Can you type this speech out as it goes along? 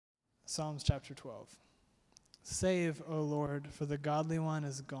Psalms chapter 12. Save, O Lord, for the godly one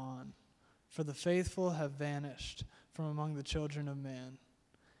is gone, for the faithful have vanished from among the children of man.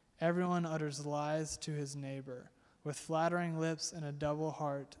 Everyone utters lies to his neighbor. With flattering lips and a double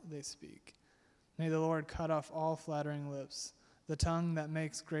heart they speak. May the Lord cut off all flattering lips, the tongue that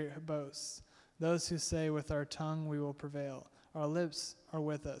makes great boasts. Those who say, with our tongue we will prevail. Our lips are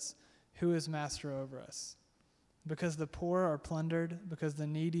with us. Who is master over us? Because the poor are plundered, because the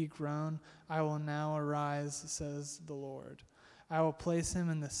needy groan, I will now arise, says the Lord. I will place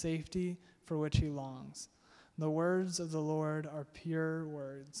him in the safety for which he longs. The words of the Lord are pure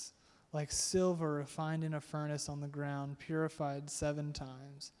words, like silver refined in a furnace on the ground, purified 7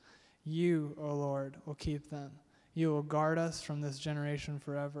 times. You, O Lord, will keep them. You will guard us from this generation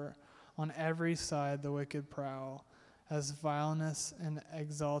forever. On every side the wicked prowl, as vileness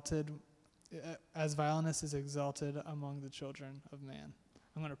is exalted among the children of man.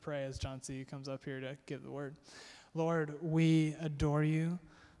 I'm going to pray as John C. comes up here to give the word. Lord, we adore you.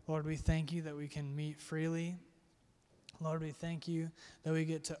 Lord, we thank you that we can meet freely. Lord, we thank you that we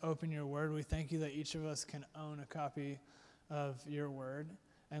get to open your word. We thank you that each of us can own a copy of your word.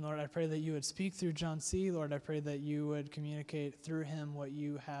 And Lord, I pray that you would speak through John C. Lord, I pray that you would communicate through him what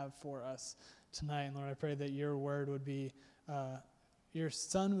you have for us tonight. And Lord, I pray that your word would be, your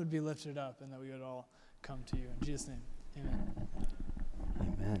son would be lifted up and that we would all come to you. In Jesus' name, amen.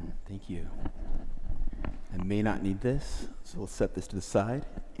 Amen. Thank you. I may not need this, so we'll set this to the side.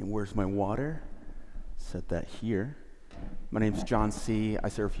 And where's my water? Set that here. My name's John C. I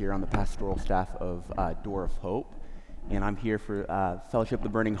serve here on the pastoral staff of Door of Hope, and I'm here for Fellowship of the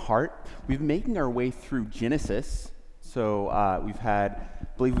Burning Heart. We've been making our way through Genesis. So I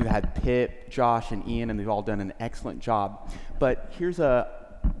believe we've had Pip, Josh, and Ian, and they've all done an excellent job. But here's a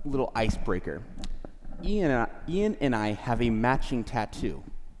little icebreaker. Ian and I have a matching tattoo.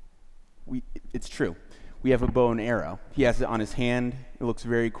 It's true. We have a bow and arrow. He has it on his hand. It looks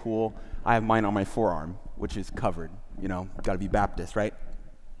very cool. I have mine on my forearm, which is covered. You know, got to be Baptist, right?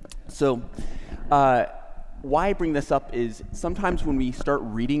 So why I bring this up is sometimes when we start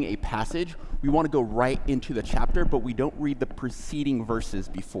reading a passage, we want to go right into the chapter, but we don't read the preceding verses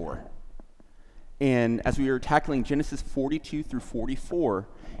before. And as we are tackling Genesis 42 through 44,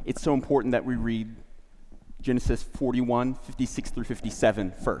 it's so important that we read Genesis 41, 56 through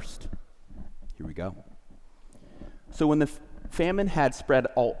 57 first. Here we go. So when the famine had spread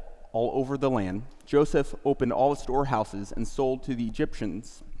all over the land, Joseph opened all the storehouses and sold to the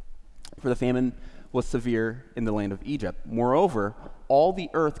Egyptians, for the famine was severe in the land of Egypt. Moreover, all the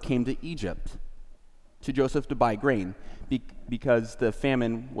earth came to Egypt to Joseph to buy grain, because the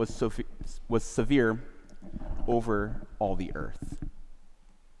famine was severe over all the earth.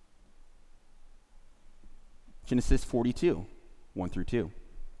 Genesis 42, 1 through 2.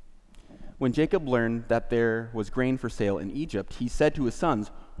 When Jacob learned that there was grain for sale in Egypt, he said to his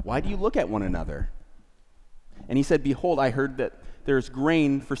sons, "Why do you look at one another?" And he said, "Behold, I heard that there is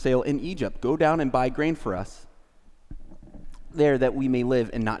grain for sale in Egypt. Go down and buy grain for us there, that we may live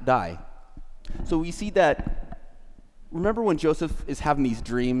and not die." So we see that, remember when Joseph is having these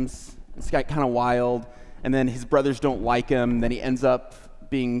dreams? It's got kind of wild, and then his brothers don't like him, then he ends up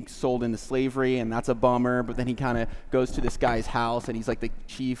being sold into slavery, and that's a bummer, but then he kind of goes to this guy's house, and he's like the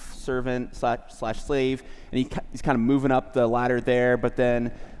chief servant slash slave, and he's kind of moving up the ladder there, but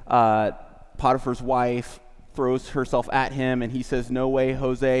then Potiphar's wife throws herself at him, and he says, "No way,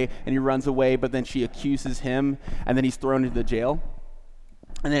 Jose," and he runs away, but then she accuses him, and then he's thrown into the jail.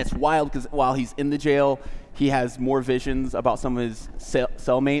 And then it's wild, because while he's in the jail, he has more visions about some of his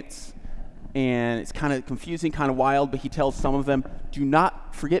cellmates, and it's kind of confusing, kind of wild, but he tells some of them, "Do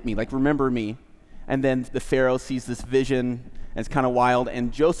not forget me, like remember me." And then the Pharaoh sees this vision, and it's kind of wild,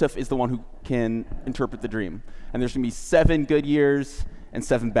 and Joseph is the one who can interpret the dream. And there's going to be 7 good years and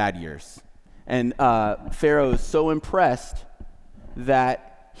 7 bad years. And Pharaoh is so impressed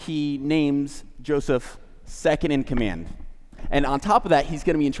that he names Joseph second in command. And on top of that, he's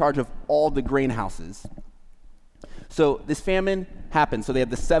going to be in charge of all the grain houses. So this famine happened. So they had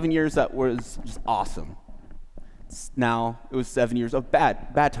the 7 years that was just awesome. Now it was 7 years of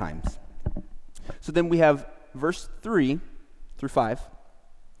bad times. So then we have verse 3 through 5.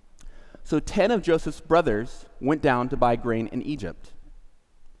 So 10 of Joseph's brothers went down to buy grain in Egypt.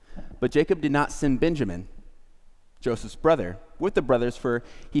 But Jacob did not send Benjamin, Joseph's brother, with the brothers, for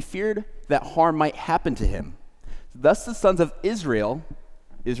he feared that harm might happen to him. Thus the sons of Israel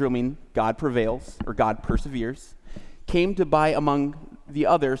means God prevails, or God perseveres, came to buy among the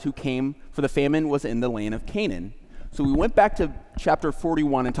others who came, for the famine was in the land of Canaan. So we went back to chapter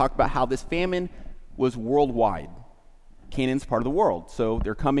 41 and talked about how this famine was worldwide. Canaan's part of the world, so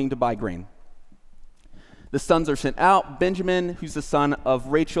they're coming to buy grain. The sons are sent out. Benjamin, who's the son of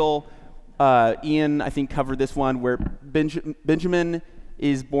Rachel, Ian, I think, covered this one, where Benjamin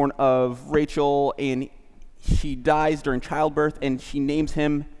is born of Rachel, and she dies during childbirth, and she names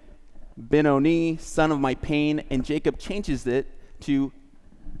him Ben-Oni, son of my pain, and Jacob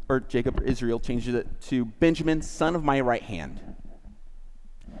Israel changes it to Benjamin, son of my right hand.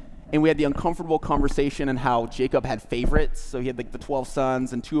 And we had the uncomfortable conversation on how Jacob had favorites. So he had like the 12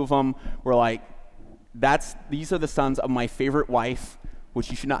 sons, and 2 of them were like, these are the sons of my favorite wife, which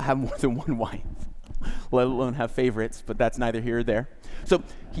you should not have more than one wife, let alone have favorites, but that's neither here or there. So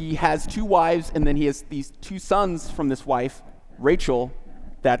he has 2 wives, and then he has these 2 sons from this wife, Rachel,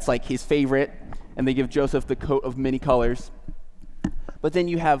 that's like his favorite, and they give Joseph the coat of many colors. But then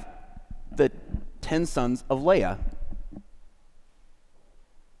you have the 10 sons of Leah.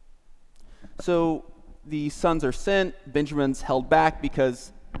 So the sons are sent. Benjamin's held back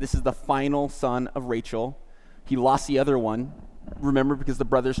because this is the final son of Rachel. He lost the other one, remember, because the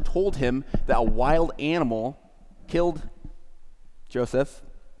brothers told him that a wild animal killed Joseph.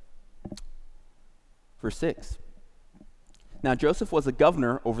 Verse 6. Now Joseph was a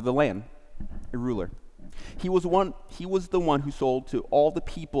governor over the land, a ruler. He was the one who sold to all the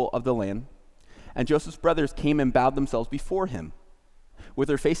people of the land. And Joseph's brothers came and bowed themselves before him, with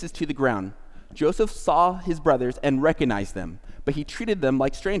their faces to the ground. Joseph saw his brothers and recognized them, but he treated them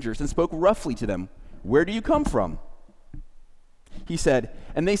like strangers and spoke roughly to them. Where do you come from? He said,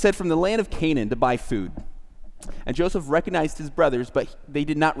 and they said, from the land of Canaan to buy food. And Joseph recognized his brothers, but they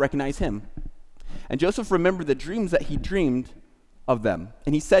did not recognize him. And Joseph remembered the dreams that he dreamed of them.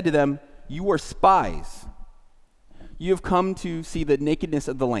 And he said to them, you are spies. You have come to see the nakedness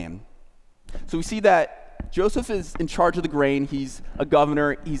of the land. So we see that Joseph is in charge of the grain. He's a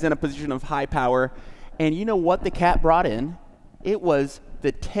governor. He's in a position of high power. And you know what the cat brought in? It was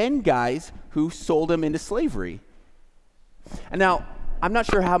the 10 guys who sold him into slavery. And now, I'm not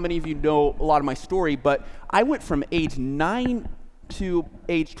sure how many of you know a lot of my story, but I went from age 9 to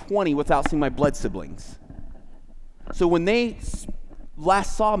age 20 without seeing my blood siblings. So when they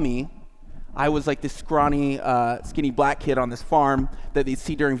last saw me, I was like this scrawny, skinny black kid on this farm that they'd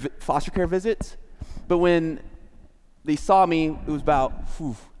see during foster care visits. But when they saw me, it was about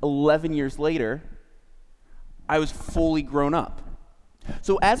 11 years later, I was fully grown up.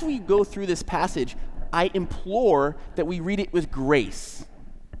 So as we go through this passage, I implore that we read it with grace.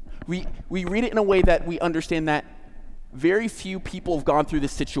 We read it in a way that we understand that very few people have gone through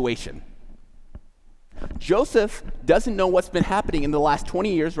this situation. Joseph doesn't know what's been happening in the last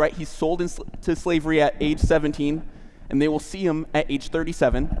 20 years, right? He's sold into slavery at age 17, and they will see him at age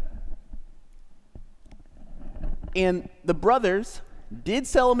 37. And the brothers did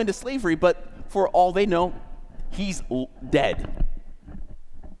sell him into slavery, but for all they know, he's dead.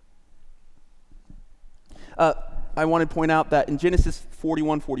 I want to point out that in Genesis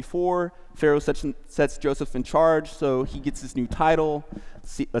 41-44, Pharaoh sets Joseph in charge, so he gets his new title.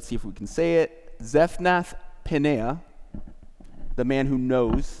 Let's see if we can say it. Zephnath-Paneah, the man who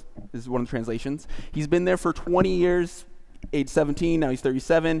knows, is one of the translations. He's been there for 20 years, age 17, now he's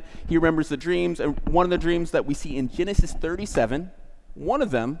 37. He remembers the dreams, and one of the dreams that we see in Genesis 37, one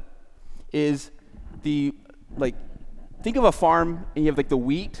of them is think of a farm, and you have the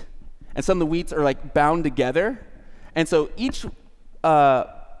wheat, and some of the wheats are bound together. And so each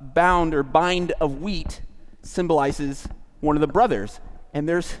bound or bind of wheat symbolizes one of the brothers. And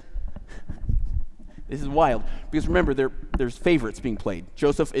this is wild, because remember, there's favorites being played.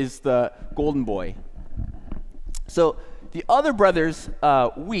 Joseph is the golden boy. So the other brother's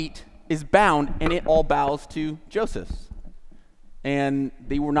wheat is bound, and it all bows to Joseph's. And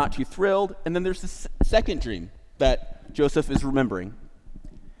they were not too thrilled. And then there's the second dream that Joseph is remembering.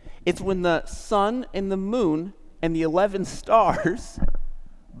 It's when the sun and the moon and the 11 stars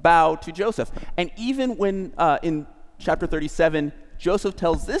bow to Joseph. And even when in chapter 37, Joseph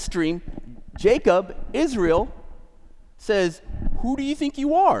tells this dream, Jacob, Israel, says, who do you think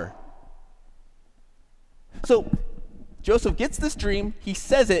you are? So Joseph gets this dream, he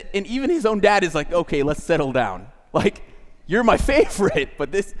says it, and even his own dad is like, okay, let's settle down. You're my favorite,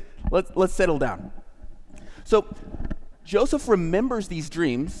 but let's settle down. So Joseph remembers these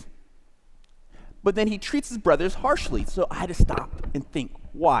dreams, but then he treats his brothers harshly. So I had to stop and think,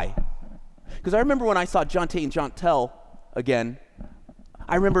 why? Because I remember when I saw Jonte and Jontel again,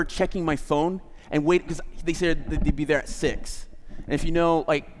 I remember checking my phone and wait, because they said that they'd be there at 6. And if you know,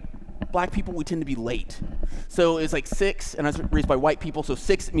 black people, we tend to be late. So it was 6, and I was raised by white people, so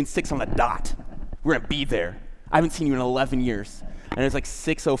 6 means 6 on the dot. We're going to be there. I haven't seen you in 11 years. And it was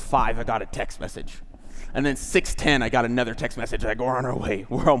 6:05, I got a text message. And then 6:10, I got another text message. I go, we're on our way.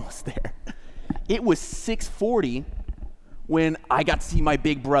 We're almost there. It was 6:40 when I got to see my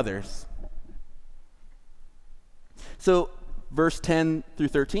big brothers. So, verse 10 through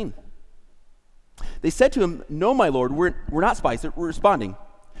 13. They said to him, "No, my lord, we're not spies." We're responding.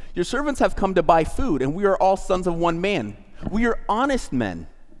 "Your servants have come to buy food, and we are all sons of one man. We are honest men.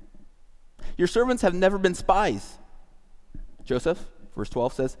 Your servants have never been spies." Joseph, verse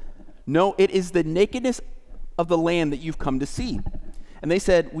 12 says, "No, it is the nakedness of the land that you've come to see." And they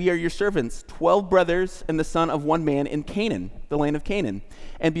said, "We are your servants, 12 brothers and the son of one man in Canaan, the land of Canaan.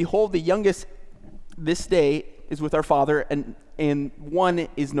 And behold, the youngest this day is with our father, and one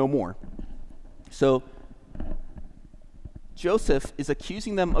is no more." So Joseph is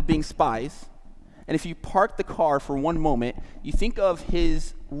accusing them of being spies. And if you park the car for one moment, you think of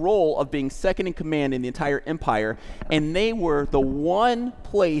his role of being second in command in the entire empire, and they were the one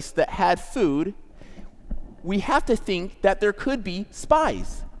place that had food. We have to think that there could be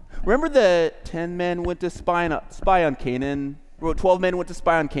spies. Remember the 10 men went to spy on Canaan? 12 men went to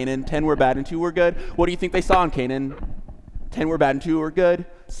spy on Canaan. 10 were bad and 2 were good. What do you think they saw in Canaan? 10 were bad and 2 were good.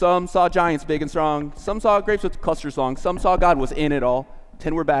 Some saw giants big and strong. Some saw grapes with clusters long. Some saw God was in it all.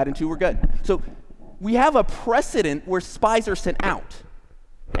 10 were bad and 2 were good. So we have a precedent where spies are sent out.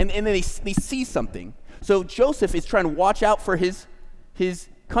 And then they see something. So Joseph is trying to watch out for his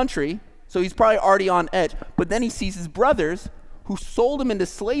country. So he's probably already on edge. But then he sees his brothers who sold him into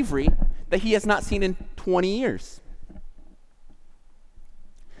slavery that he has not seen in 20 years.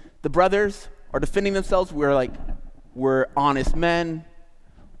 The brothers are defending themselves. We're honest men.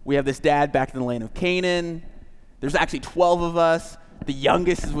 We have this dad back in the land of Canaan. There's actually 12 of us. The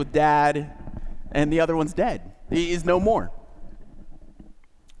youngest is with dad, and the other one's dead. He is no more.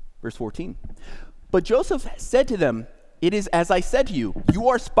 Verse 14. But Joseph said to them, "It is as I said to you, you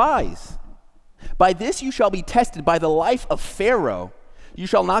are spies. By this you shall be tested, by the life of Pharaoh. You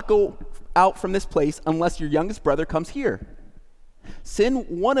shall not go out from this place unless your youngest brother comes here. Send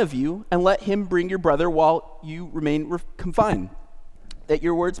one of you and let him bring your brother while you remain confined, that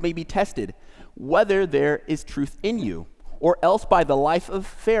your words may be tested, whether there is truth in you. Or else by the life of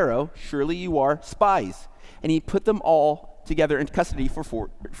Pharaoh, surely you are spies." And he put them all together in custody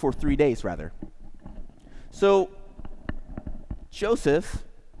for 3 days, rather. So Joseph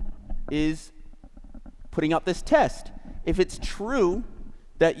is putting out this test. If it's true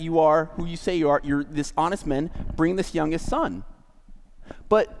that you are who you say you are, you're this honest man, bring this youngest son.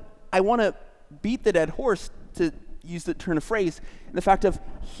 But I want to beat the dead horse, to use the turn of phrase, in the fact of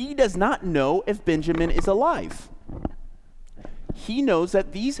he does not know if Benjamin is alive. He knows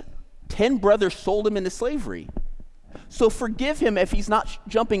that these 10 brothers sold him into slavery. So forgive him if he's not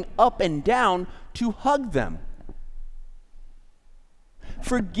jumping up and down to hug them.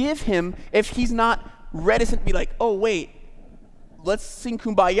 Forgive him if he's not reticent to be like, "Oh, wait, let's sing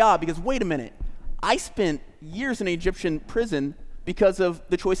Kumbaya, because wait a minute, I spent years in an Egyptian prison because of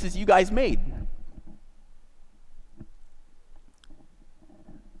the choices you guys made."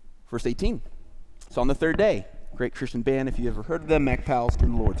 Verse 18. So on the third day, great Christian band, if you ever heard of them, Mac Pals,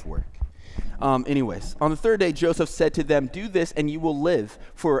 doing the Lord's work. Anyways, on the third day, Joseph said to them, "Do this and you will live,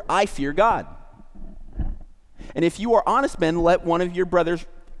 for I fear God. And if you are honest men, let one of your brothers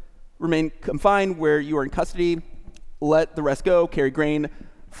remain confined where you are in custody. Let the rest go, carry grain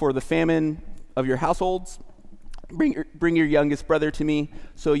for the famine of your households. Bring your youngest brother to me,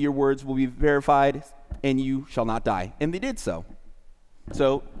 so your words will be verified, and you shall not die." And they did so.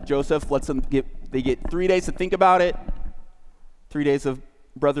 So Joseph lets them they get 3 days to think about it, 3 days of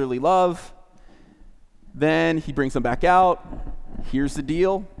brotherly love. Then he brings them back out. Here's the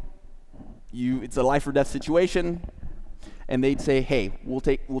deal. It's a life or death situation. And they'd say, "Hey,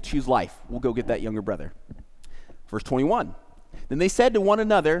 we'll choose life. We'll go get that younger brother." Verse 21. Then they said to one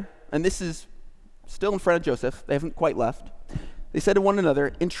another, and this is still in front of Joseph, they haven't quite left. They said to one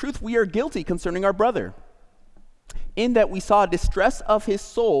another, "In truth, we are guilty concerning our brother, in that we saw distress of his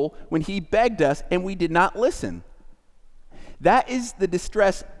soul when he begged us, and we did not listen. That is the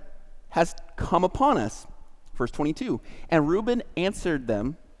distress has come upon us." Verse 22. And Reuben answered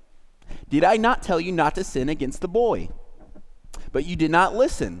them, "Did I not tell you not to sin against the boy? But you did not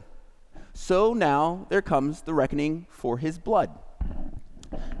listen. So now there comes the reckoning for his blood."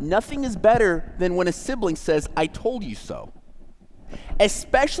 Nothing is better than when a sibling says, "I told you so."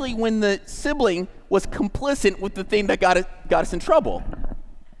 Especially when the sibling was complicit with the thing that got us in trouble.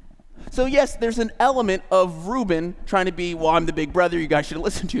 So yes, there's an element of Reuben trying to be, "Well, I'm the big brother, you guys should have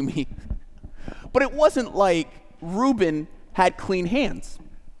listened to me." But it wasn't like Reuben had clean hands.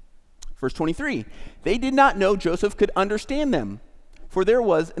 Verse 23, they did not know Joseph could understand them, for there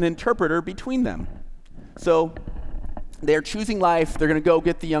was an interpreter between them. So they're choosing life. They're going to go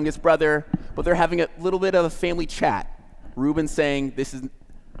get the youngest brother, but they're having a little bit of a family chat. Reuben's saying, this is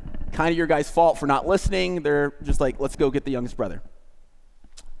kind of your guys' fault for not listening. They're just like, let's go get the youngest brother.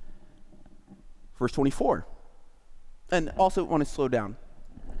 Verse 24. And also want to slow down.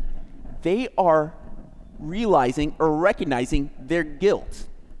 They are realizing or recognizing their guilt.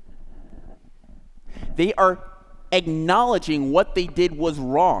 They are acknowledging what they did was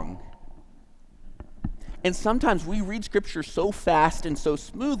wrong. And sometimes we read scripture so fast and so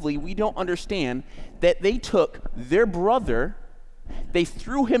smoothly, we don't understand that they took their brother, they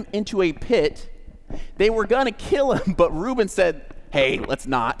threw him into a pit, they were going to kill him, but Reuben said, hey, let's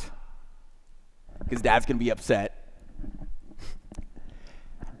not, because dad's going to be upset.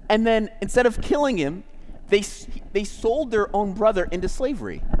 And then instead of killing him, they sold their own brother into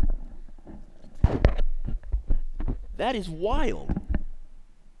slavery. That is wild.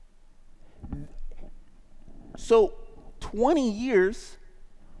 So 20 years,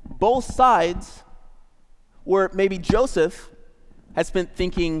 both sides, where maybe Joseph has spent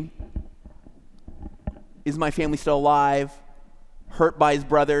thinking, is my family still alive? Hurt by his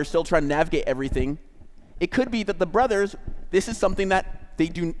brother, still trying to navigate everything. It could be that the brothers, this is something that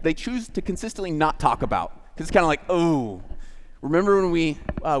they choose to consistently not talk about. Because it's kind of like, oh, remember when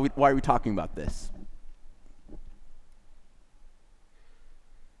why are we talking about this?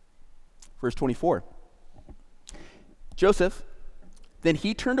 Verse 24. Joseph, then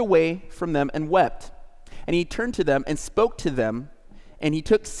he turned away from them and wept. And he turned to them and spoke to them. And he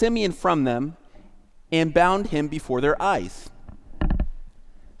took Simeon from them and bound him before their eyes.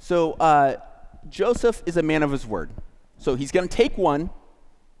 So Joseph is a man of his word. So he's going to take one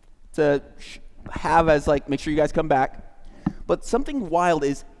to have as like, make sure you guys come back. But something wild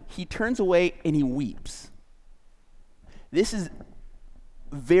is he turns away and he weeps. This is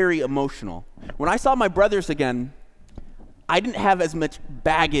very emotional. When I saw my brothers again, I didn't have as much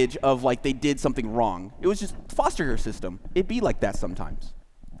baggage of like they did something wrong. It was just foster care system. It'd be like that sometimes.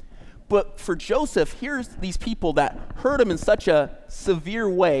 But for Joseph, here's these people that hurt him in such a severe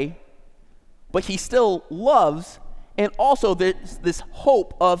way, but he still loves, and also there's this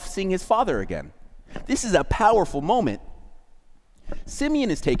hope of seeing his father again. This is a powerful moment.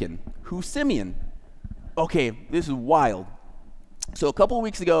 Simeon is taken. Who's Simeon? Okay, this is wild. So a couple of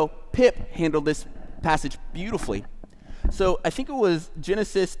weeks ago, Pip handled this passage beautifully. So I think it was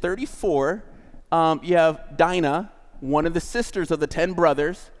Genesis 34. You have Dinah, one of the sisters of the 10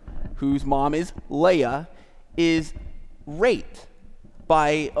 brothers, whose mom is Leah, is raped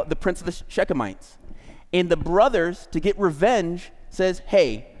by the prince of the Shechemites. And the brothers, to get revenge, says,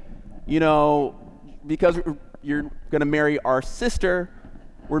 hey, because you're going to marry our sister,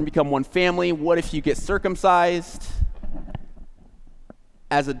 we're going to become one family. What if you get circumcised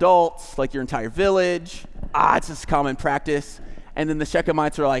as adults, like your entire village? It's just common practice. And then the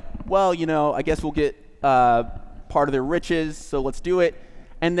Shechemites are like, well, I guess we'll get part of their riches, so let's do it.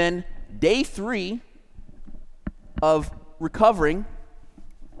 And then day 3 of recovering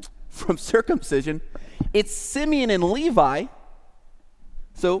from circumcision, it's Simeon and Levi.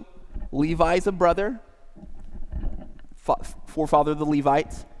 So Levi is a brother, forefather of the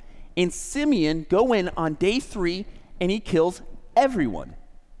Levites. And Simeon go in on day 3 and he kills everyone.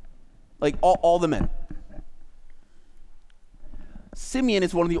 Like all the men. Simeon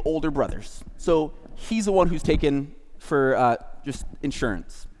is one of the older brothers. So he's the one who's taken for just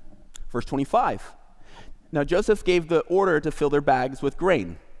insurance. Verse 25. Now Joseph gave the order to fill their bags with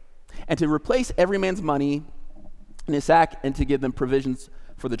grain, and to replace every man's money in his sack, and to give them provisions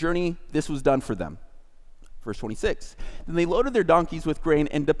for the journey. This was done for them. Verse 26. Then they loaded their donkeys with grain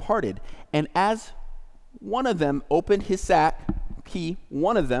and departed. And as one of them opened his sack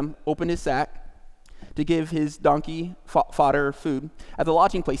to give his donkey fodder food at the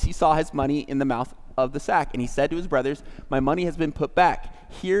lodging place, he saw his money in the mouth of the sack. And he said to his brothers, my money has been put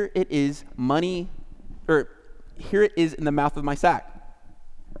back. Here it is in the mouth of my sack.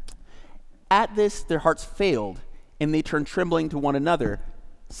 At this, their hearts failed, and they turned trembling to one another,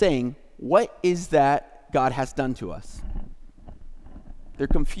 saying, what is that God has done to us? They're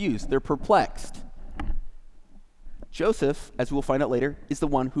confused. They're perplexed. Joseph, as we'll find out later, is the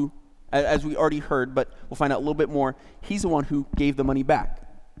one who, as we already heard, but we'll find out a little bit more, he's the one who gave the money back.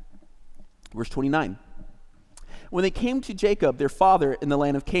 Verse 29. When they came to Jacob, their father, in the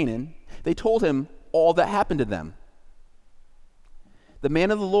land of Canaan, they told him all that happened to them. The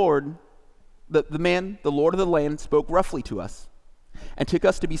Lord of the land, spoke roughly to us and took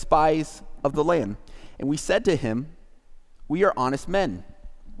us to be spies of the land. And we said to him, we are honest men.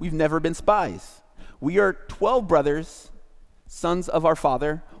 We've never been spies. We are 12 brothers, sons of our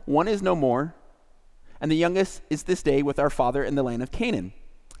father. One is no more, and the youngest is this day with our father in the land of Canaan.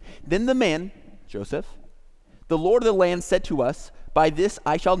 Then the man, Joseph, the Lord of the land said to us, by this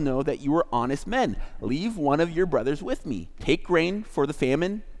I shall know that you are honest men. Leave one of your brothers with me. Take grain for the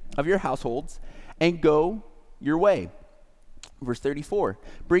famine of your households, and go your way. Verse 34,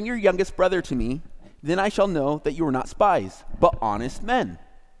 bring your youngest brother to me, then I shall know that you are not spies, but honest men.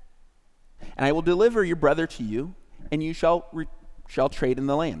 And I will deliver your brother to you, and you shall trade in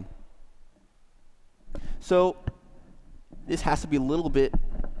the land. So this has to be a little bit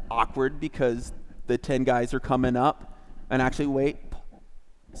awkward because the 10 guys are coming up. And actually, wait,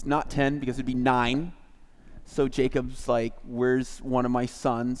 it's not 10 because it'd be 9. So Jacob's like, where's one of my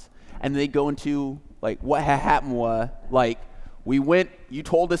sons? And they go into, like, what happened was, like, we went, you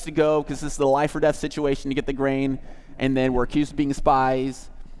told us to go because this is the life or death situation to get the grain. And then we're accused of being spies.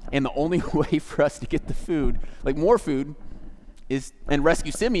 And the only way for us to get the food, like more food, is and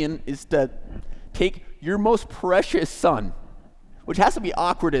rescue Simeon is to take your most precious son, which has to be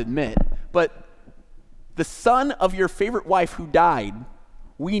awkward to admit, but the son of your favorite wife who died,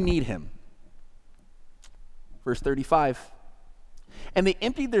 we need him. Verse 35. And they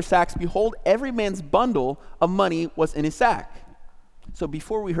emptied their sacks. Behold, every man's bundle of money was in his sack. So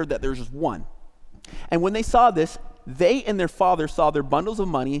before we heard that there was just one. And when they saw this, they and their father saw their bundles of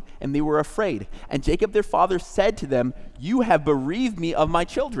money, and they were afraid. And Jacob their father said to them, you have bereaved me of my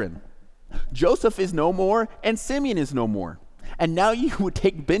children. Joseph is no more, and Simeon is no more. And now you would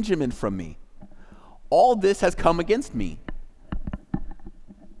take Benjamin from me. All this has come against me.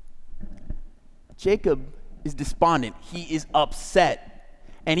 Jacob is despondent. He is upset.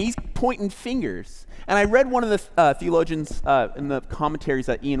 And he's pointing fingers. And I read one of the theologians in the commentaries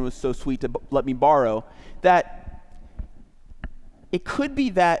that Ian was so sweet to let me borrow, that it could be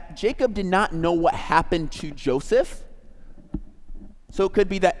that Jacob did not know what happened to Joseph. So it could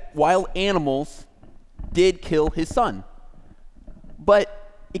be that wild animals did kill his son. But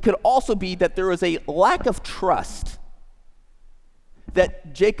it could also be that there was a lack of trust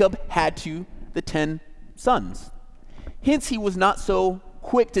that Jacob had to the 10 sons. Hence, he was not so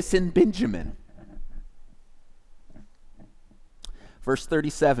quick to send Benjamin. Verse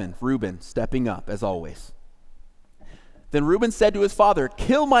 37, Reuben stepping up as always. Then Reuben said to his father,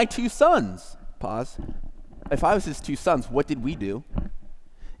 kill my 2 sons. Pause. If I was his 2 sons, what did we do?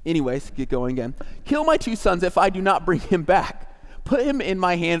 Anyways, get going again. Kill my 2 sons if I do not bring him back. Put him in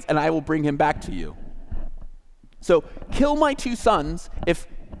my hands and I will bring him back to you. So kill my 2 sons if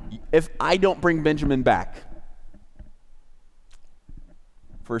I don't bring Benjamin back.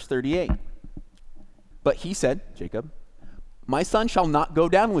 Verse 38. But he said, Jacob, my son shall not go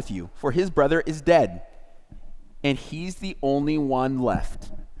down with you, for his brother is dead, and he's the only one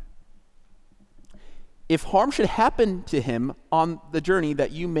left. If harm should happen to him on the journey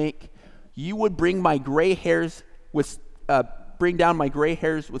that you make, you would bring my gray hairs with bring down my gray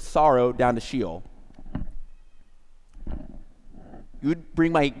hairs with sorrow down to Sheol. You would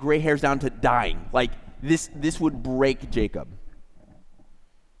bring my gray hairs down to dying. Like this would break Jacob.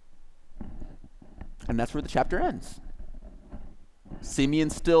 And that's where the chapter ends.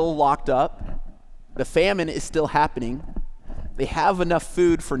 Simeon's still locked up. The famine is still happening. They have enough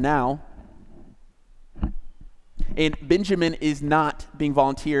food for now. And Benjamin is not being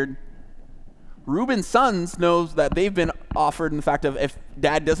volunteered. Reuben's sons knows that they've been offered in the fact of if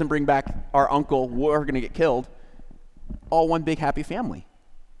dad doesn't bring back our uncle, we're going to get killed. All one big happy family.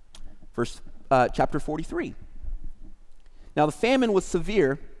 Chapter 43. Now the famine was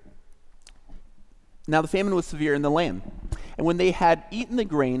severe in the land. And when they had eaten the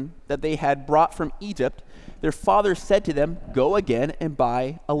grain that they had brought from Egypt, their father said to them, go again and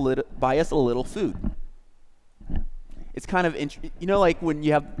buy us a little food. It's kind of like when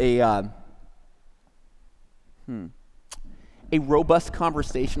you have a robust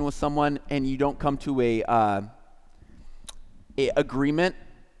conversation with someone and you don't come to a agreement,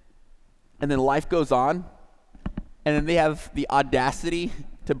 and then life goes on, and then they have the audacity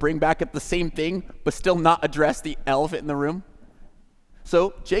to bring back up the same thing but still not address the elephant in the room.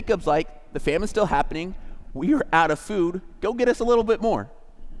 So Jacob's like, the famine's still happening, we are out of food, go get us a little bit more.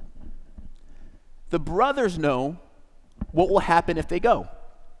 The brothers know what will happen if they go.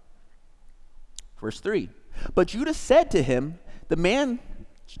 Verse 3. But Judah said to him, the man,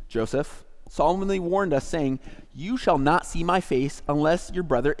 Joseph, solemnly warned us, saying, you shall not see my face unless your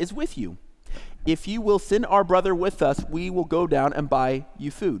brother is with you. If you will send our brother with us, we will go down and buy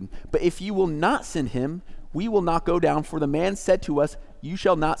you food. But if you will not send him, we will not go down, for the man said to us, you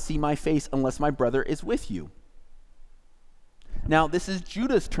shall not see my face unless my brother is with you. Now, this is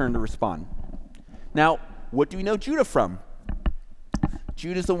Judah's turn to respond. Now, what do we know Judah from?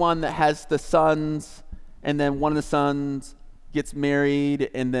 Judah's the one that has the sons and then one of the sons gets married,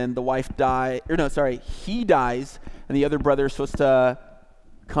 and then the wife he dies, and the other brother is supposed to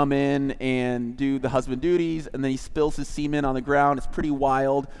come in and do the husband duties, and then he spills his semen on the ground. It's pretty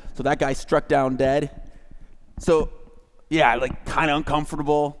wild. So that guy's struck down dead. So, yeah, like kind of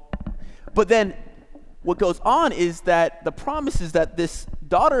uncomfortable. But then what goes on is that the promise is that this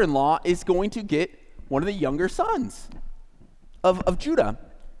daughter-in-law is going to get one of the younger sons of Judah,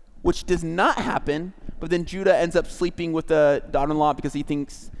 which does not happen. But then Judah ends up sleeping with the daughter-in-law because he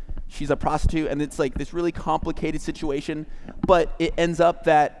thinks she's a prostitute, and it's like this really complicated situation. But it ends up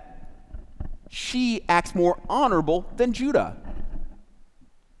that she acts more honorable than Judah.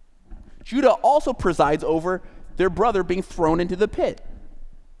 Judah also presides over their brother being thrown into the pit.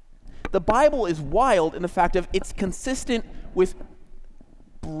 The Bible is wild in the fact of it's consistent with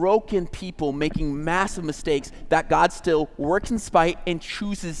broken people making massive mistakes that God still works in spite and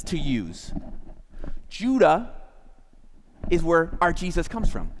chooses to use. Judah is where our Jesus comes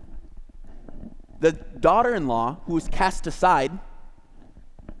from. The daughter-in-law who is cast aside,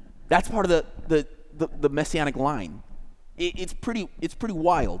 that's part of the messianic line. It's pretty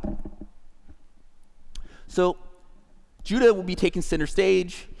wild. So Judah will be taking center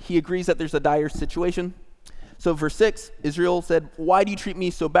stage. He agrees that there's a dire situation. So verse 6, Israel said, "Why do you treat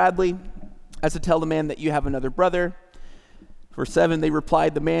me so badly as to tell the man that you have another brother?" Verse 7, they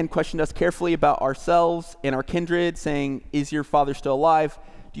replied, "The man questioned us carefully about ourselves and our kindred, saying, 'Is your father still alive?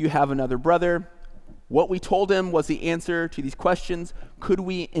 Do you have another brother?' What we told him was the answer to these questions. Could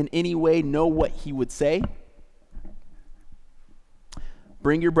we in any way know what he would say?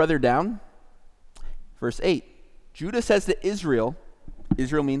 Bring your brother down." Verse 8, Judah says to Israel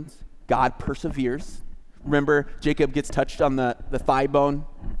means God perseveres. Remember, Jacob gets touched on the thigh bone.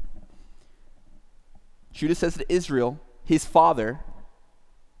 Judah says to Israel, his father,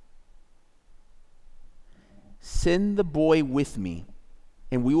 "Send the boy with me,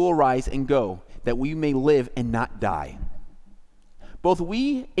 and we will rise and go, that we may live and not die. Both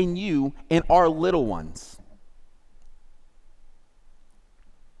we and you and our little ones."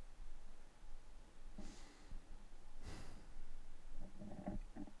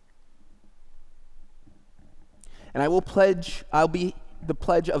 "And I'll be the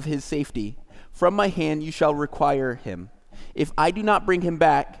pledge of his safety. From my hand you shall require him. If I do not bring him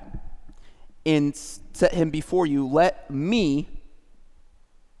back and set him before you, let me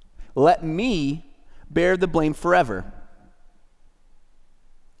bear the blame forever.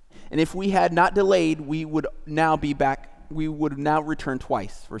 And if we had not delayed, we would now return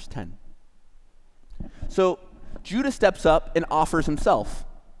twice." Verse 10. So Judah steps up and offers himself.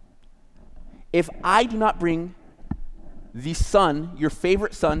 "If I do not bring the son, your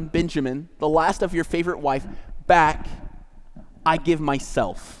favorite son, Benjamin, the last of your favorite wife, back, I give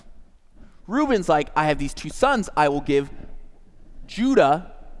myself." Reuben's like, "I have these two sons I will give."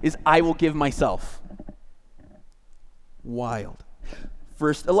 Judah is, "I will give myself." Wild.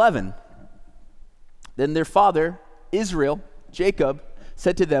 Verse 11. Then their father, Israel, Jacob,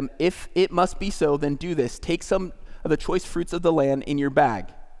 said to them, "If it must be so, then do this. Take some of the choice fruits of the land in your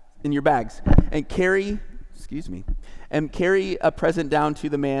bags, and carry a present down to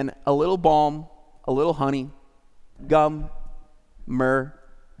the man, a little balm, a little honey, gum, myrrh,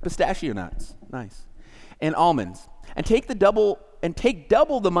 pistachio nuts, nice, and almonds, and take double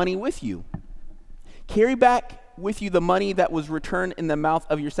the money with you. Carry back with you the money that was returned in the mouth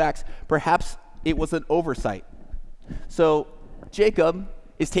of your sacks. Perhaps it was an oversight." So Jacob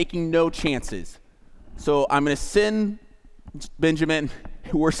is taking no chances. So I'm going to send Benjamin.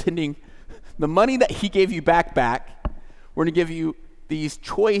 We're sending the money that he gave you back. We're going to give you these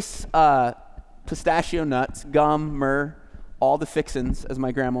choice pistachio nuts, gum, myrrh, all the fixins, as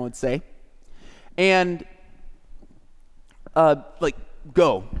my grandma would say. And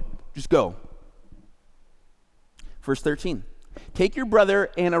go. Just go. Verse 13. "Take your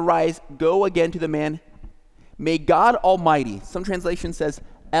brother and arise, go again to the man. May God Almighty," some translation says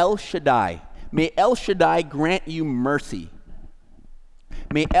El Shaddai, "may El Shaddai grant you mercy.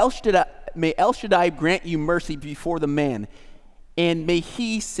 May El Shaddai grant you mercy before the man, and may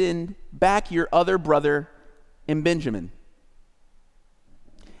he send back your other brother and Benjamin.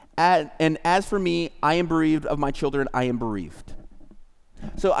 And as for me, I am bereaved of my children, I am bereaved."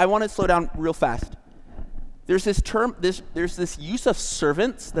 So I want to slow down real fast. There's this use of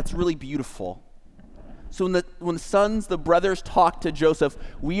servants that's really beautiful. So when the brothers talk to Joseph,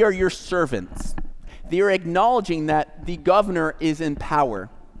 "We are your servants," they are acknowledging that the governor is in power.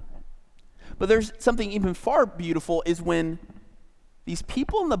 But there's something even far beautiful is when these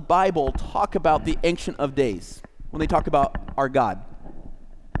people in the Bible talk about the Ancient of Days, when they talk about our God.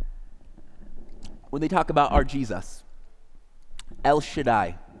 when they talk about our Jesus, El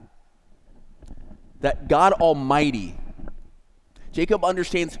Shaddai, that God Almighty, Jacob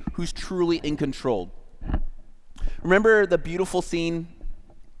understands who's truly in control. Remember the beautiful scene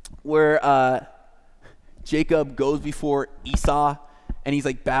where Jacob goes before Esau and he's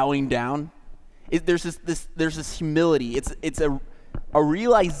like bowing down? There's this humility. It's a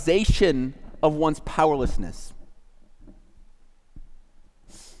realization of one's powerlessness.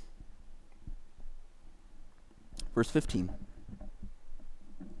 Verse 15.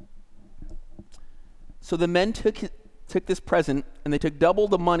 So the men took this present, and they took double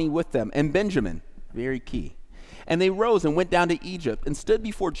the money with them, and Benjamin, very key. And they rose and went down to Egypt and stood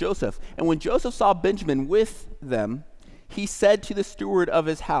before Joseph. And when Joseph saw Benjamin with them, he said to the steward of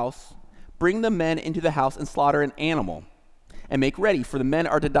his house, "Bring the men into the house and slaughter an animal, and make ready, for the men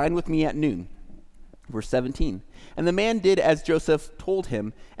are to dine with me at noon." Verse 17. And the man did as Joseph told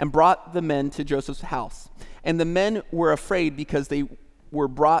him, and brought the men to Joseph's house. And the men were afraid because they were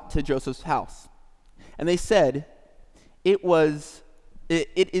brought to Joseph's house. And they said, It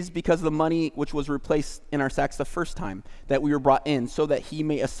is because of the money which was replaced in our sacks the first time that we were brought in, so that he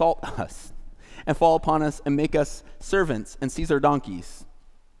may assault us and fall upon us and make us servants and seize our donkeys.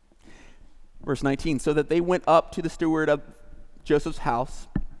 Verse 19, so that they went up to the steward of Joseph's house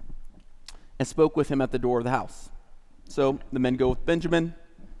and spoke with him at the door of the house. So the men go with Benjamin,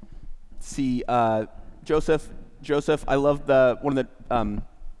 see Joseph. I love one of the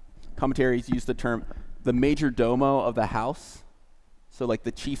commentaries used the term the major domo of the house. So like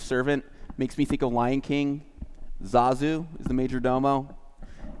the chief servant makes me think of Lion King. Zazu is the major domo.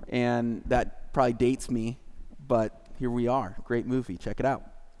 And that probably dates me, but here we are. Great movie. Check it out.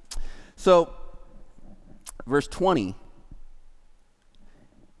 So, verse 20.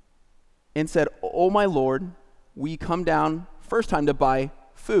 And said, "O my Lord, we come down first time to buy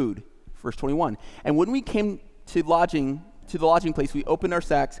food." Verse 21. And when we came to the lodging place, we opened our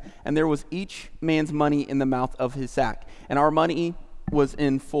sacks, and there was each man's money in the mouth of his sack. And our money was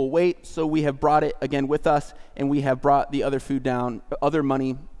in full weight, so we have brought it again with us, and we have brought the other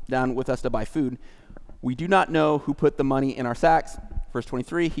money down with us to buy food. We do not know who put the money in our sacks. Verse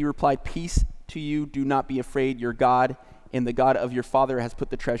 23, he replied, "Peace to you, do not be afraid. Your God and the God of your father has put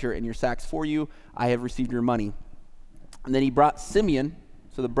the treasure in your sacks for you. I have received your money." And then he brought Simeon,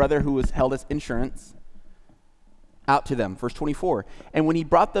 so the brother who was held as insurance, out to them. Verse 24. And when he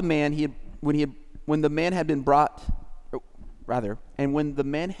brought the man, when the man had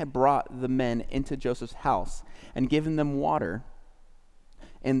brought the men into Joseph's house and given them water,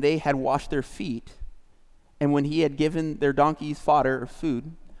 and they had washed their feet, and when he had given their donkeys fodder or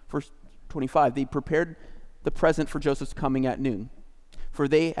food, verse 25, they prepared the present for Joseph's coming at noon, for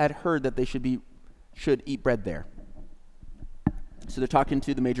they had heard that they should eat bread there. So they're talking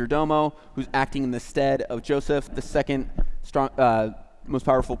to the major domo, who's acting in the stead of Joseph, the second most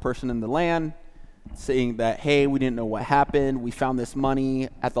powerful person in the land, saying that, hey, we didn't know what happened. We found this money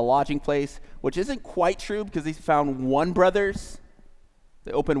at the lodging place, which isn't quite true because they found one brothers.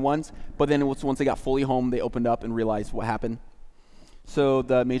 They opened once, but then once they got fully home, they opened up and realized what happened. So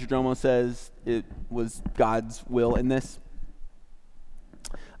the major domo says it was God's will in this.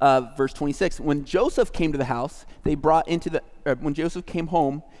 Verse 26, when Joseph came to the house, when Joseph came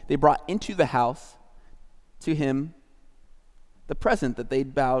home, they brought into the house to him the present that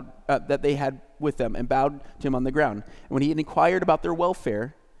they had with them, and bowed to him on the ground. And when he had inquired about their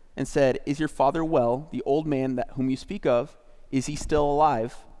welfare and said, "Is your father well, the old man whom you speak of, is he still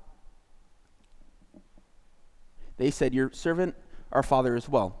alive?" They said, "Your servant, our father, is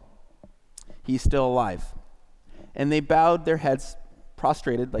well. He is still alive." And they bowed their heads,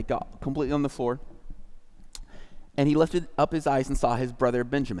 prostrated, like completely on the floor. And he lifted up his eyes and saw his brother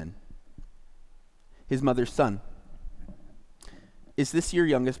Benjamin, his mother's son. "Is this your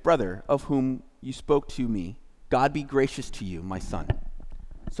youngest brother, of whom you spoke to me? God be gracious to you, my son."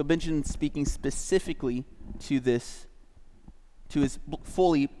 So Benjamin speaking specifically to his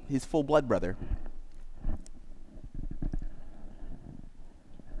full blood brother.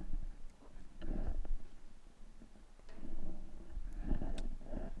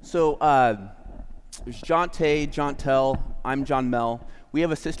 So there's Jonte, Jontel, I'm John Mel. We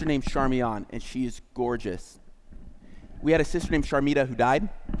have a sister named Charmian, and she is gorgeous. We had a sister named Sharmita who died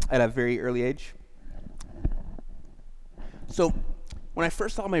at a very early age. So when I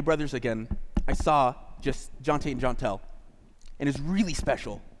first saw my brothers again, I saw just Jonte and Jontel. And it's really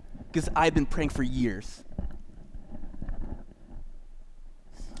special because I've been praying for years.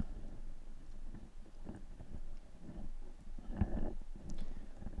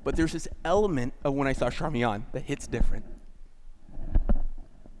 But there's this element of when I saw Charmian that hits different.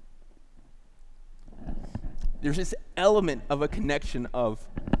 there's this element of a connection of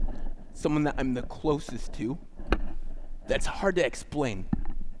someone that I'm the closest to that's hard to explain.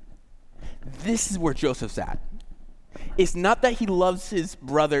 This is where Joseph's at. It's not that he loves his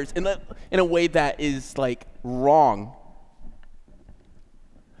brothers in a way that is like wrong.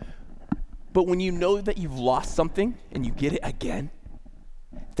 But when you know that you've lost something and you get it again,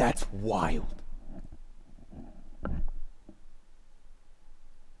 that's wild.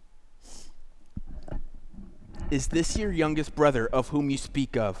 Is this your youngest brother of whom you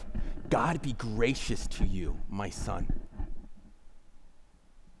speak of? God be gracious to you, my son.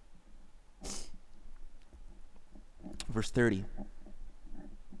 Verse 30.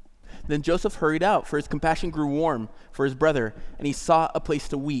 Then Joseph hurried out, for his compassion grew warm for his brother, and he sought a place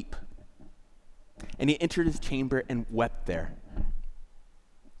to weep. And he entered his chamber and wept there.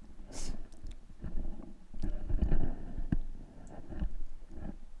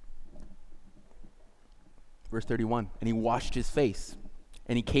 Verse 31, and he washed his face,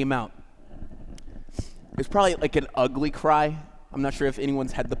 and he came out. It's probably like an ugly cry. I'm not sure if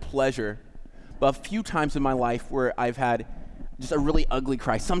anyone's had the pleasure, but a few times in my life where I've had just a really ugly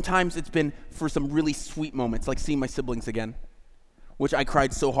cry. Sometimes it's been for some really sweet moments, like seeing my siblings again, which I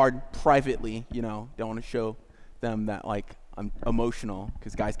cried so hard privately, don't want to show them that like I'm emotional,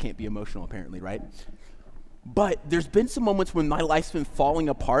 because guys can't be emotional apparently, right? But there's been some moments when my life's been falling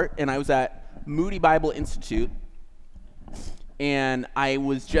apart, and I was at Moody Bible Institute, and I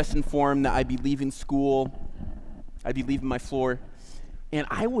was just informed that I'd be leaving school, I'd be leaving my floor, and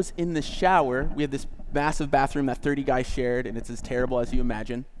I was in the shower. We had this massive bathroom that 30 guys shared, and it's as terrible as you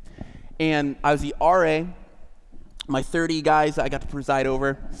imagine. And I was the RA. My 30 guys I got to preside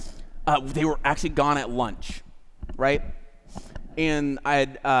over, they were actually gone at lunch, right? And I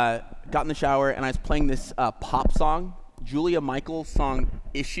had got in the shower, and I was playing this pop song, Julia Michaels' song,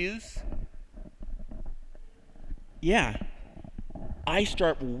 Issues. Yeah. I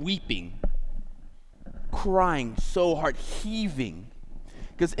start weeping, crying so hard, heaving.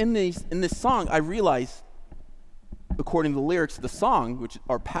 Because in this song, I realize, according to the lyrics of the song, which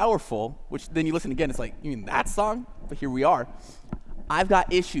are powerful, which then you listen again, it's like, you mean that song? But here we are. I've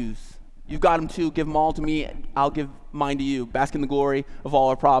got issues. You've got them too. Give them all to me. I'll give mine to you. Bask in the glory of all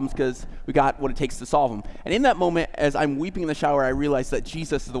our problems, because we got what it takes to solve them. And in that moment, as I'm weeping in the shower, I realize that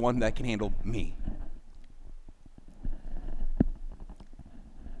Jesus is the one that can handle me.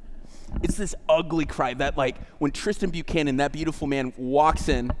 It's this ugly cry that, like, when Tristan Buchanan, that beautiful man, walks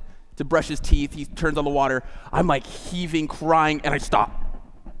in to brush his teeth, he turns on the water, I'm like heaving, crying, and I stop.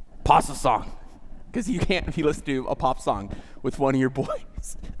 Pause the song. Because you can't, if you listen to a pop song with one of your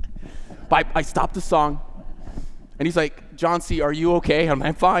boys. But I stop the song, and he's like, John C., are you okay?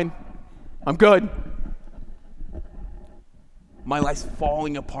 I'm fine. I'm good. My life's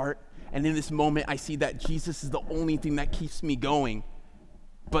falling apart, and in this moment, I see that Jesus is the only thing that keeps me going.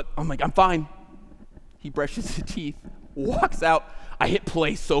 But I'm like, I'm fine. He brushes his teeth, walks out. I hit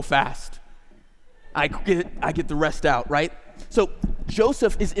play so fast. I get the rest out, right? So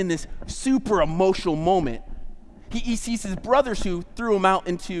Joseph is in this super emotional moment. He sees his brothers who threw him out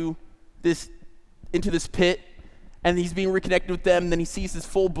into this pit, and he's being reconnected with them. And then he sees his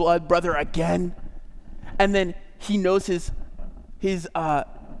full blood brother again, and then he knows his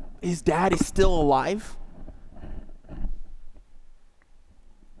dad is still alive.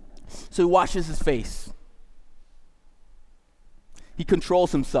 So he washes his face. He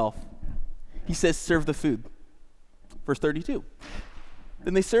controls himself. He says, serve the food. Verse 32.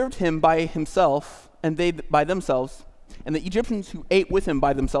 Then they served him by himself, and they by themselves, and the Egyptians who ate with him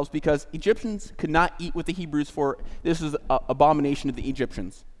by themselves, because Egyptians could not eat with the Hebrews, for this was an abomination of the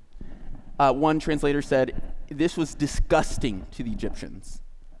Egyptians. One translator said, this was disgusting to the Egyptians.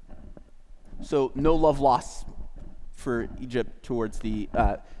 So no love lost for Egypt towards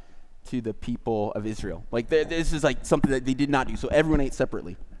to the people of Israel. Like this is like something that they did not do. So everyone ate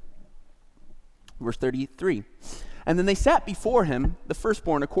separately. Verse 33. And then they sat before him, the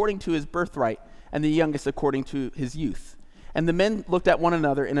firstborn according to his birthright, and the youngest according to his youth. And the men looked at one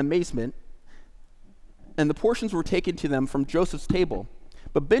another in amazement, and the portions were taken to them from Joseph's table.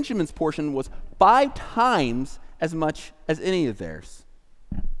 But Benjamin's portion was 5 times as much as any of theirs.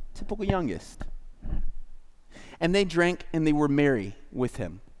 Typical youngest. And they drank, and they were merry with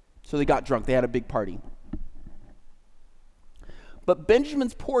him. So they got drunk. They had a big party. But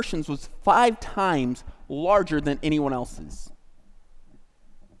Benjamin's portions was 5 times larger than anyone else's.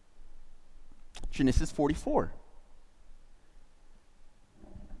 Genesis 44.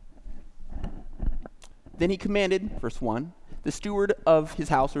 Then he commanded, verse 1, the steward of his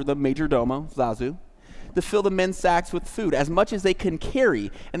house, or the major domo, Zazu, to fill the men's sacks with food, as much as they can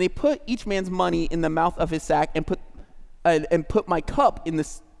carry. And they put each man's money in the mouth of his sack and put my cup in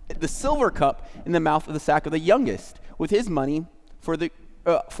the silver cup in the mouth of the sack of the youngest, with his money for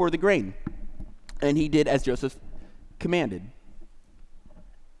the grain. And he did as Joseph commanded.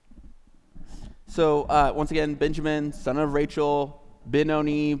 So once again, Benjamin, son of Rachel,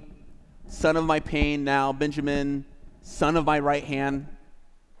 Benoni, son of my pain, now Benjamin, son of my right hand,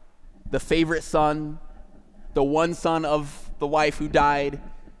 the favorite son, the one son of the wife who died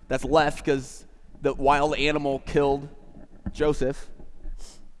that's left because the wild animal killed Joseph.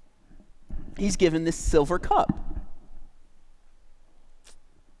 He's given this silver cup.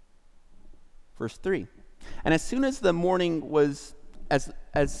 Verse 3. And as soon as the morning was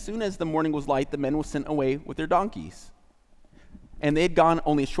light, the men were sent away with their donkeys. And they had gone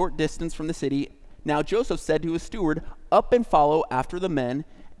only a short distance from the city. Now Joseph said to his steward, "Up and follow after the men,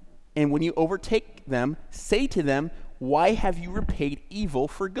 and when you overtake them, say to them, 'Why have you repaid evil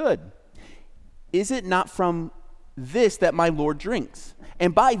for good? Is it not from this that my Lord drinks,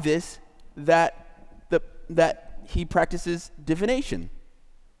 and by this that he practices divination?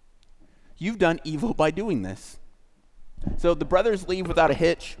 You've done evil by doing this.'" So the brothers leave without a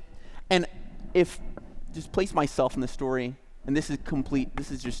hitch. And just place myself in the story, and this is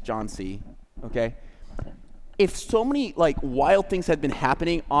just John C., okay? If so many wild things had been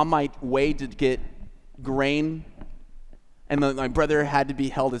happening on my way to get grain, and then my brother had to be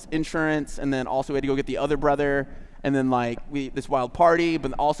held as insurance, and then also we had to go get the other brother, and then this wild party,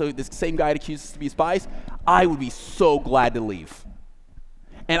 but also this same guy accused us to be spies, I would be so glad to leave.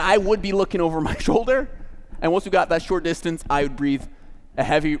 And I would be looking over my shoulder, and once we got that short distance, I would breathe a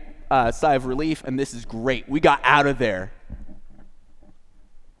heavy sigh of relief, and this is great. We got out of there.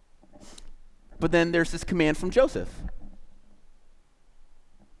 But then there's this command from Joseph.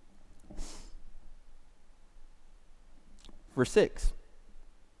 Verse 6.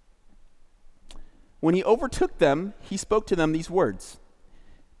 When he overtook them, he spoke to them these words.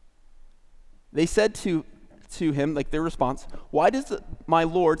 They said to him, their response, "Why does my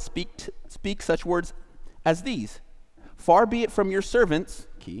Lord speak such words as these? Far be it from your servants,"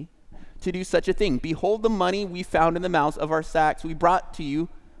 key, "to do such a thing. Behold the money we found in the mouths of our sacks we brought to you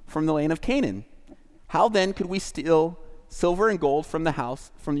from the land of Canaan. How then could we steal silver and gold from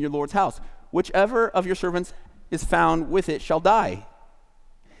your Lord's house? Whichever of your servants is found with it shall die,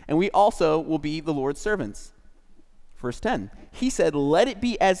 and we also will be the Lord's servants." Verse 10, he said, "Let it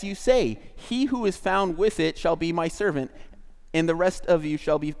be as you say. He who is found with it shall be my servant, and the rest of you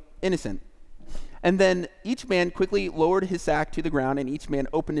shall be innocent." And then each man quickly lowered his sack to the ground, and each man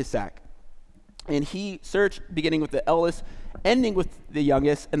opened his sack. And he searched, beginning with the eldest, ending with the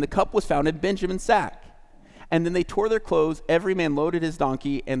youngest, and the cup was found in Benjamin's sack. And then they tore their clothes, every man loaded his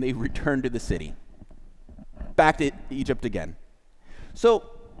donkey, and they returned to the city. Back to Egypt again. So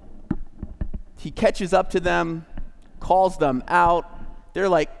he catches up to them, calls them out. They're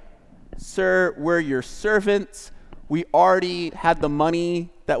like, "Sir, we're your servants. We already had the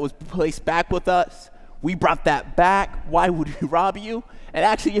money that was placed back with us. We brought that back. Why would we rob you? And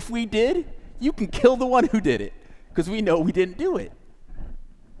actually, if we did, you can kill the one who did it, because we know we didn't do it."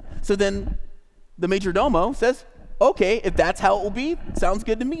 So then the major domo says, "Okay, if that's how it will be, sounds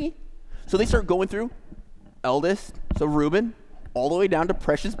good to me." So they start going through eldest, so Reuben, all the way down to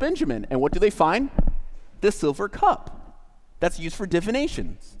precious Benjamin. And what do they find? The silver cup that's used for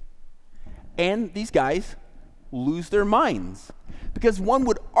divinations. And these guys lose their minds, because one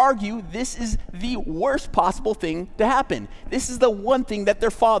would argue this is the worst possible thing to happen. This is the one thing that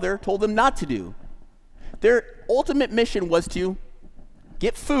their father told them not to do. Their ultimate mission was to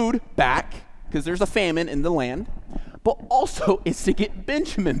get food back, because there's a famine in the land, but also it's to get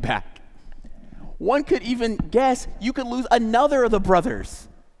Benjamin back. One could even guess you could lose another of the brothers,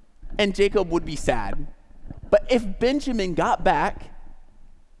 and Jacob would be sad. But if Benjamin got back,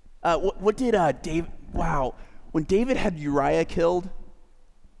 what did David, when David had Uriah killed,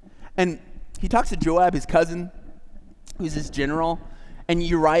 and he talks to Joab, his cousin, who's his general, and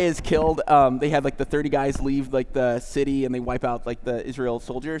Uriah is killed. They had the 30 guys leave the city, and they wipe out the Israel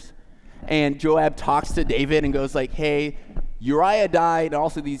soldiers. And Joab talks to David and goes "Hey, Uriah died, and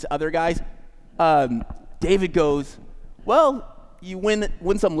also these other guys." David goes, "Well, you win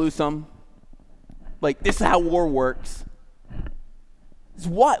some, lose some. This is how war works." It's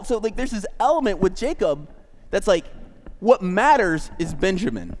what? So there's this element with Jacob that's what matters is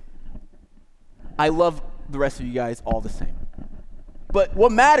Benjamin. I love the rest of you guys all the same, but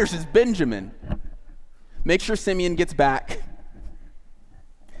what matters is Benjamin. Make sure Simeon gets back.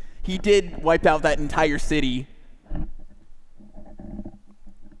 He did wipe out that entire city.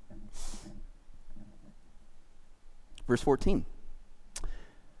 Verse 14.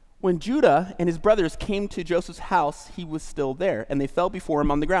 When Judah and his brothers came to Joseph's house, he was still there, and they fell before him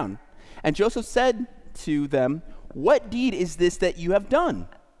on the ground. And Joseph said to them, "What deed is this that you have done?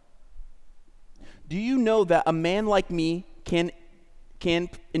 Do you know that a man like me can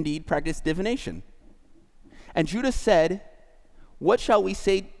indeed practice divination?" And Judah said, "What shall we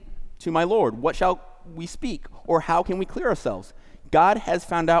say to my Lord? What shall we speak? Or how can we clear ourselves? God has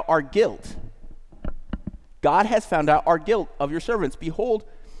found out our guilt. God has found out our guilt of your servants. Behold,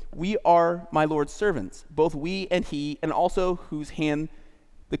 we are my Lord's servants, both we and he, and also whose hand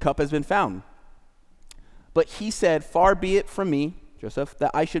the cup has been found." But he said, "Far be it from me, Joseph, that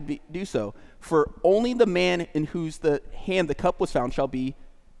I should do so. For only the man in whose the hand the cup was found shall be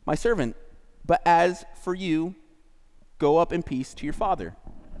my servant. But as for you, go up in peace to your father."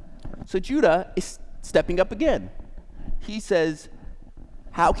 So Judah is stepping up again. He says,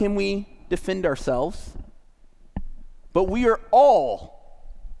 "How can we defend ourselves? But we are all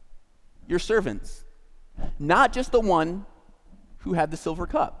your servants, not just the one who had the silver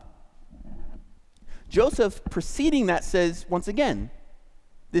cup." Joseph, preceding that, says, once again,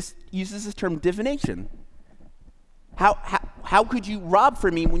 this uses this term divination. How could you rob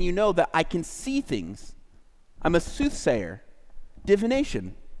from me when you know that I can see things? I'm a soothsayer.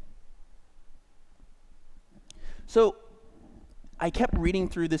 Divination. So I kept reading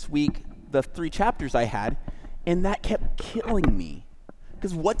through this week the 3 chapters I had, and that kept killing me.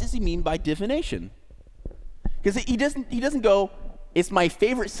 Because what does he mean by divination? Because he doesn't go, "It's my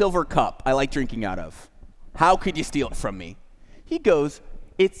favorite silver cup I like drinking out of. How could you steal it from me?" He goes,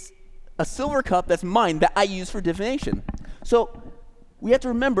 "It's a silver cup that's mine that I use for divination." So we have to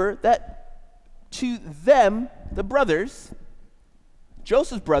remember that to them, the brothers,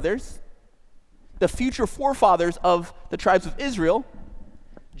 Joseph's brothers, the future forefathers of the tribes of Israel,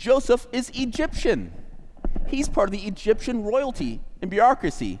 Joseph is Egyptian. He's part of the Egyptian royalty and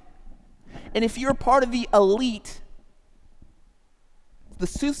bureaucracy. And if you're part of the elite, the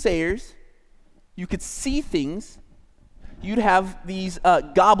soothsayers, you could see things, you'd have these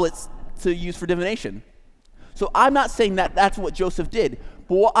goblets to use for divination. So I'm not saying that that's what Joseph did,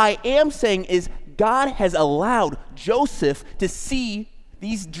 but what I am saying is God has allowed Joseph to see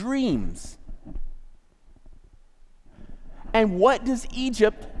these dreams. And what does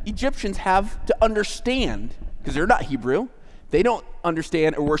Egyptians have to understand? Because they're not Hebrew. They don't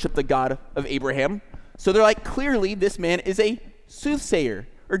understand or worship the God of Abraham. So they're like, clearly this man is a soothsayer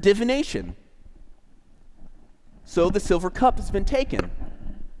or divination. So the silver cup has been taken.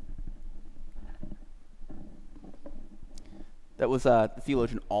 That was the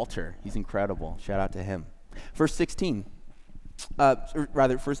theologian Alter. He's incredible. Shout out to him. Verse 16.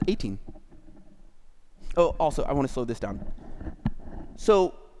 Verse 18. Oh, also, I want to slow this down.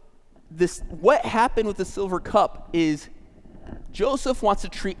 So what happened with the silver cup is Joseph wants to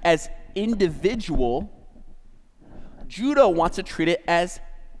treat as individual. Judah wants to treat it as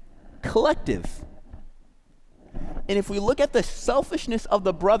collective. And if we look at the selfishness of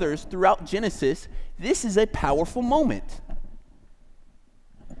the brothers throughout Genesis, this is a powerful moment.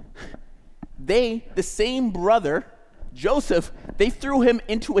 The same brother, Joseph, they threw him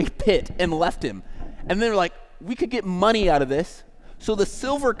into a pit and left him. And they're like, we could get money out of this. So the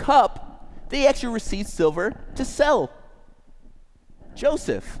silver cup, they actually received silver to sell.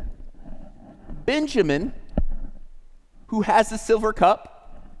 Joseph. Benjamin, who has the silver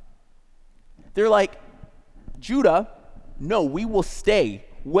cup, they're like, Judah, no, we will stay.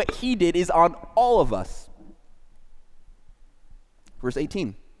 What he did is on all of us. Verse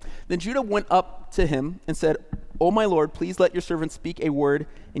 18. Then Judah went up to him and said, "O my Lord, please let your servant speak a word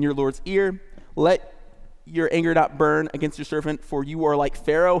in your Lord's ear. Let your anger not burn against your servant, for you are like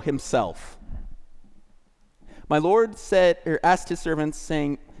Pharaoh himself." My Lord asked his servants,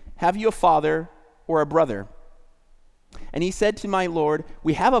 saying, "Have you a father or a brother?" And he said to my Lord,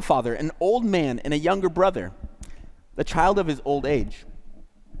 "We have a father, an old man, and a younger brother, the child of his old age.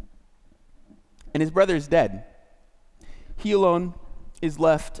 And his brother is dead. He alone is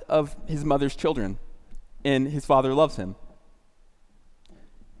left of his mother's children, and his father loves him.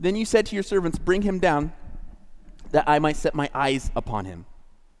 Then you said to your servants, 'Bring him down, that I might set my eyes upon him.'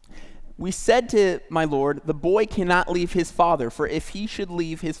 We said to my Lord, 'The boy cannot leave his father, for if he should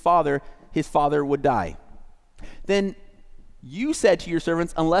leave his father would die.' Then you said to your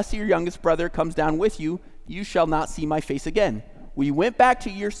servants, 'Unless your youngest brother comes down with you, you shall not see my face again.' We went back to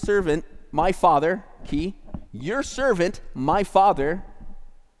your servant, my father," your servant, my father,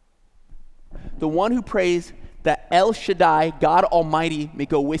 the one who prays that El Shaddai, God Almighty, may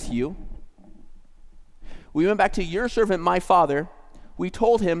go with you. We went back to your servant, my father. We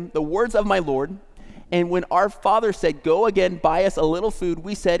told him the words of my Lord, And when our father said, go again, buy us a little food,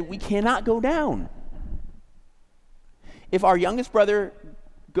 we said, we cannot go down. If our youngest brother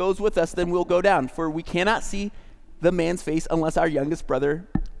goes with us, then we'll go down, for we cannot see the man's face unless our youngest brother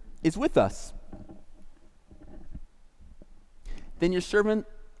is with us. Then your servant,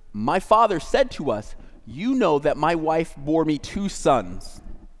 my father, said to us, you know that my wife bore me 2 sons.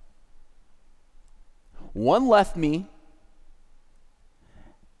 One left me,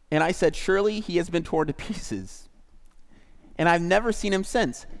 and I said, surely he has been torn to pieces. And I've never seen him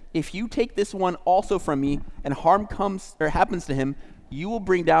since. If you take this one also from me, and harm comes or happens to him, you will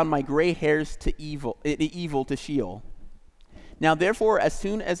bring down my gray hairs to evil to Sheol. Now therefore, as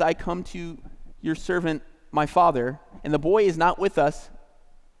soon as I come to your servant, my father, and the boy is not with us,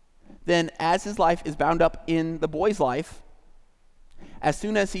 then as his life is bound up in the boy's life, as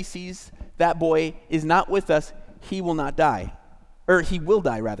soon as he sees that boy is not with us, he will die,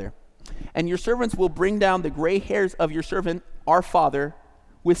 rather. And your servants will bring down the gray hairs of your servant, our father,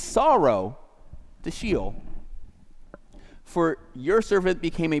 with sorrow to Sheol. For your servant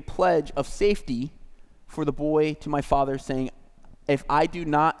became a pledge of safety for the boy to my father, saying, if I do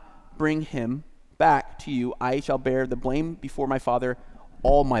not bring him back to you, I shall bear the blame before my father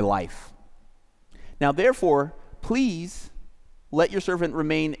all my life. Now therefore, please let your servant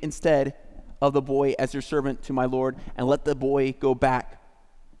remain instead of the boy as your servant to my lord, and let the boy go back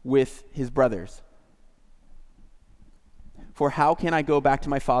with his brothers. For how can I go back to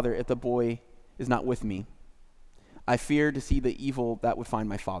my father if the boy is not with me? I fear to see the evil that would find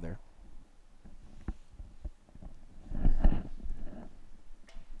my father.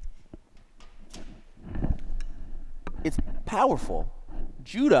 It's powerful.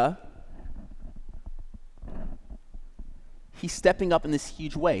 Judah, he's stepping up in this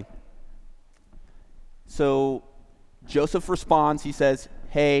huge way. So Joseph responds. He says,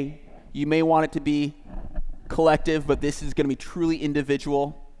 hey, you may want it to be collective, but this is going to be truly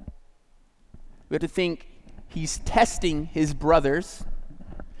individual. We have to think he's testing his brothers,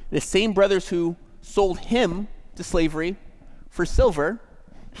 the same brothers who sold him to slavery for silver.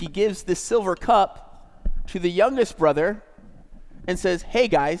 He gives this silver cup to the youngest brother and says, hey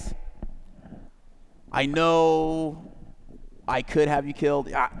guys, I know I could have you killed,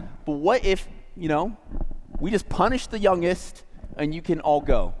 but what if, we just punish the youngest and you can all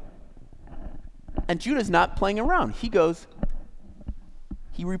go? And Judah's not playing around. He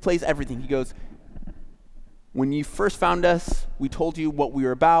replays everything. He goes, when you first found us, we told you what we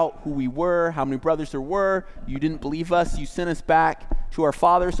were about, who we were, how many brothers there were. You didn't believe us. You sent us back to our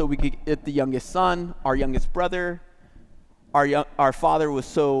father so we could get the youngest son, our youngest brother. Our father was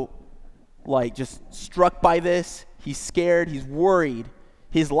so, just struck by this. He's scared. He's worried.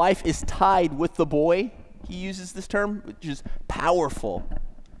 His life is tied with the boy. He uses this term, which is powerful.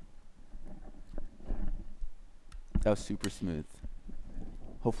 That was super smooth.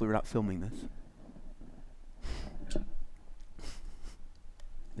 Hopefully we're not filming this.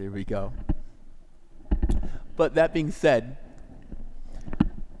 There we go. But that being said,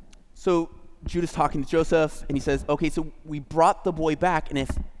 so Judah's talking to Joseph, and he says, okay, so we brought the boy back, and if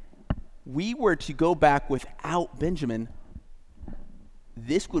we were to go back without Benjamin,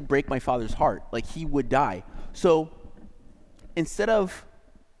 this would break my father's heart. He would die. So instead of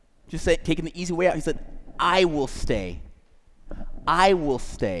just taking the easy way out, he said, I will stay. I will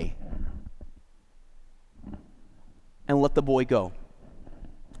stay. And let the boy go.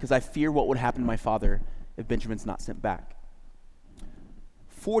 Because I fear what would happen to my father if Benjamin's not sent back.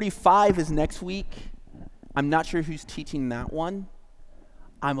 45 is next week. I'm not sure who's teaching that one.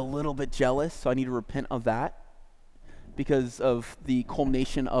 I'm a little bit jealous, so I need to repent of that, because of the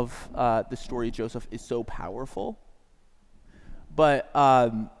culmination of the story of Joseph is so powerful. But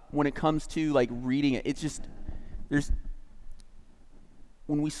when it comes to reading it, it's just,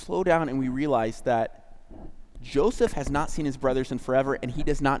 when we slow down and we realize that Joseph has not seen his brothers in forever, and he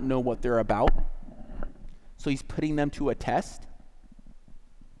does not know what they're about, so he's putting them to a test.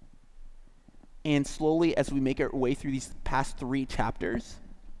 And slowly, as we make our way through these past 3 chapters,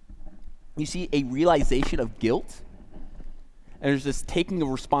 you see a realization of guilt, and there's this taking of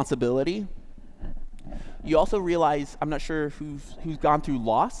responsibility. You also realize, I'm not sure who's gone through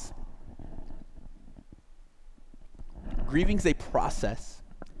loss. Grieving is a process.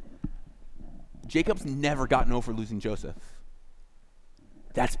 Jacob's never gotten over losing Joseph.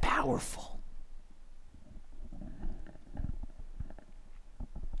 That's powerful.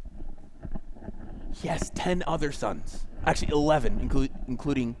 He has 10 other sons, actually 11,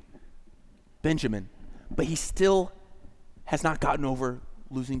 including Benjamin, but he still has not gotten over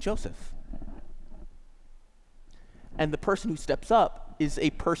losing Joseph. And the person who steps up is a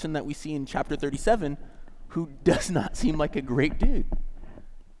person that we see in chapter 37 who does not seem like a great dude.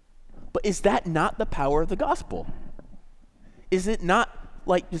 But is that not the power of the gospel? Is it not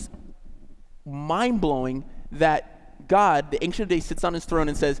like just mind-blowing that God, the Ancient of Days, sits on his throne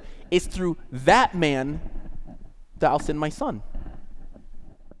and says, it's through that man that I'll send my son?